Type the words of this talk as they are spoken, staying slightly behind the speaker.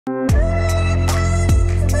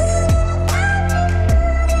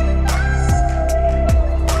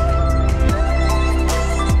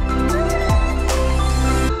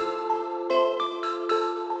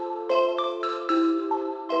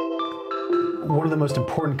One of the most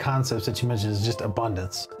important concepts that you mentioned is just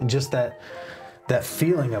abundance, and just that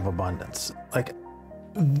feeling of abundance, like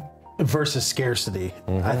versus scarcity.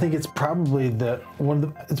 I think it's probably one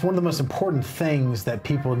of the most important things that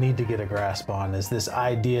people need to get a grasp on, is this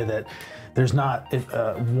idea that there's not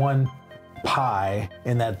one pie,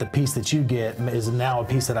 and that the piece that you get is now a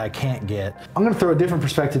piece that I can't get. I'm going to throw a different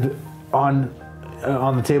perspective on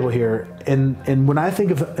the table here, and when I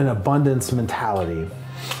think of an abundance mentality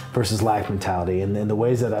versus lack mentality, and the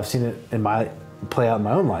ways that I've seen it play out in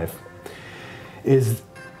my own life, is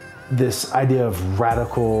this idea of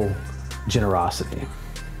radical generosity.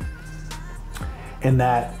 And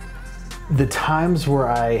that the times where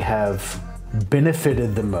I have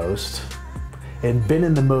benefited the most and been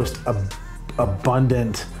in the most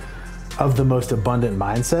abundant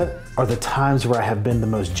mindset are the times where I have been the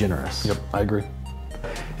most generous. Yep, I agree.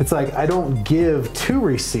 It's like I don't give to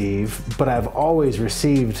receive, but I've always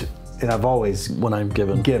received, and I've always when I'm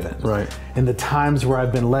given. Right. And the times where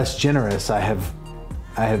I've been less generous, I have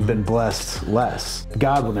been blessed less.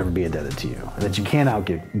 God will never be indebted to you, and that you can't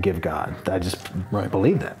outgive God. I just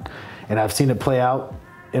believe that. And I've seen it play out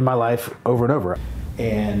in my life over and over.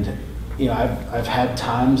 And you know, I've had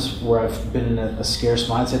times where I've been in a scarce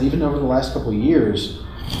mindset, even over the last couple of years,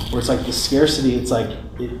 where it's like the scarcity, it's like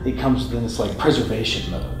it comes in this like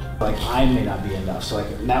preservation mode. Like I may not be enough. So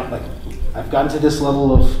like now, like I've gotten to this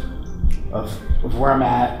level of where I'm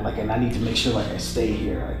at, like, and I need to make sure like I stay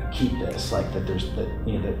here, I can keep this, like that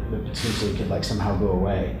potentially could like somehow go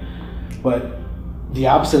away. But the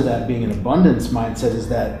opposite of that being an abundance mindset is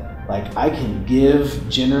that like I can give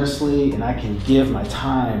generously, and I can give my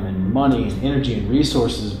time and money and energy and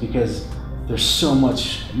resources because there's so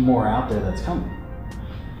much more out there that's coming.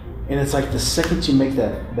 And it's like the second you make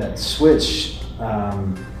that switch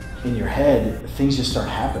in your head, things just start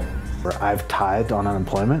happening. I've tithed on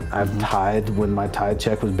unemployment. I've tithed when my tithe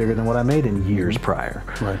check was bigger than what I made in years prior.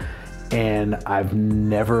 Right. And I've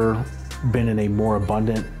never been in a more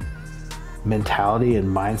abundant mentality and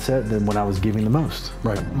mindset than when I was giving the most.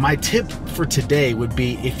 Right. My tip for today would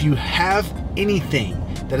be, if you have anything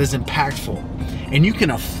that is impactful and you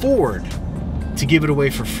can afford to give it away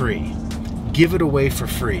for free, give it away for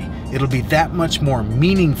free. It'll be that much more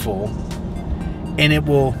meaningful, and it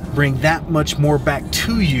will bring that much more back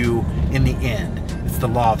to you in the end. It's the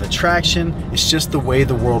law of attraction. It's just the way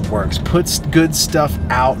the world works. Put good stuff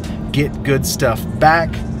out, get good stuff back.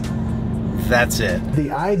 That's it.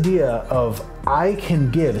 The idea of I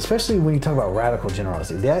can give, especially when you talk about radical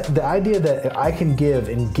generosity, the idea that I can give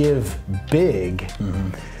and give big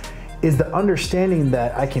is the understanding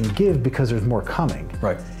that I can give because there's more coming.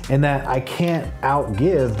 Right. And that I can't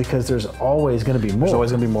outgive because there's always going to be more. There's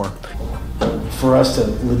always going to be more. For us to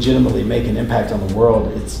legitimately make an impact on the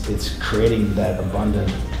world, it's creating that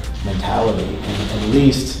abundant mentality, and at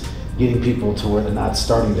least getting people to where they're not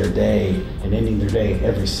starting their day and ending their day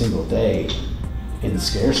every single day in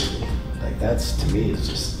scarcity. Like that's, to me, is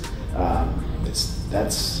just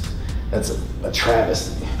that's a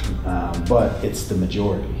travesty, but it's the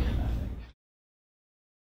majority.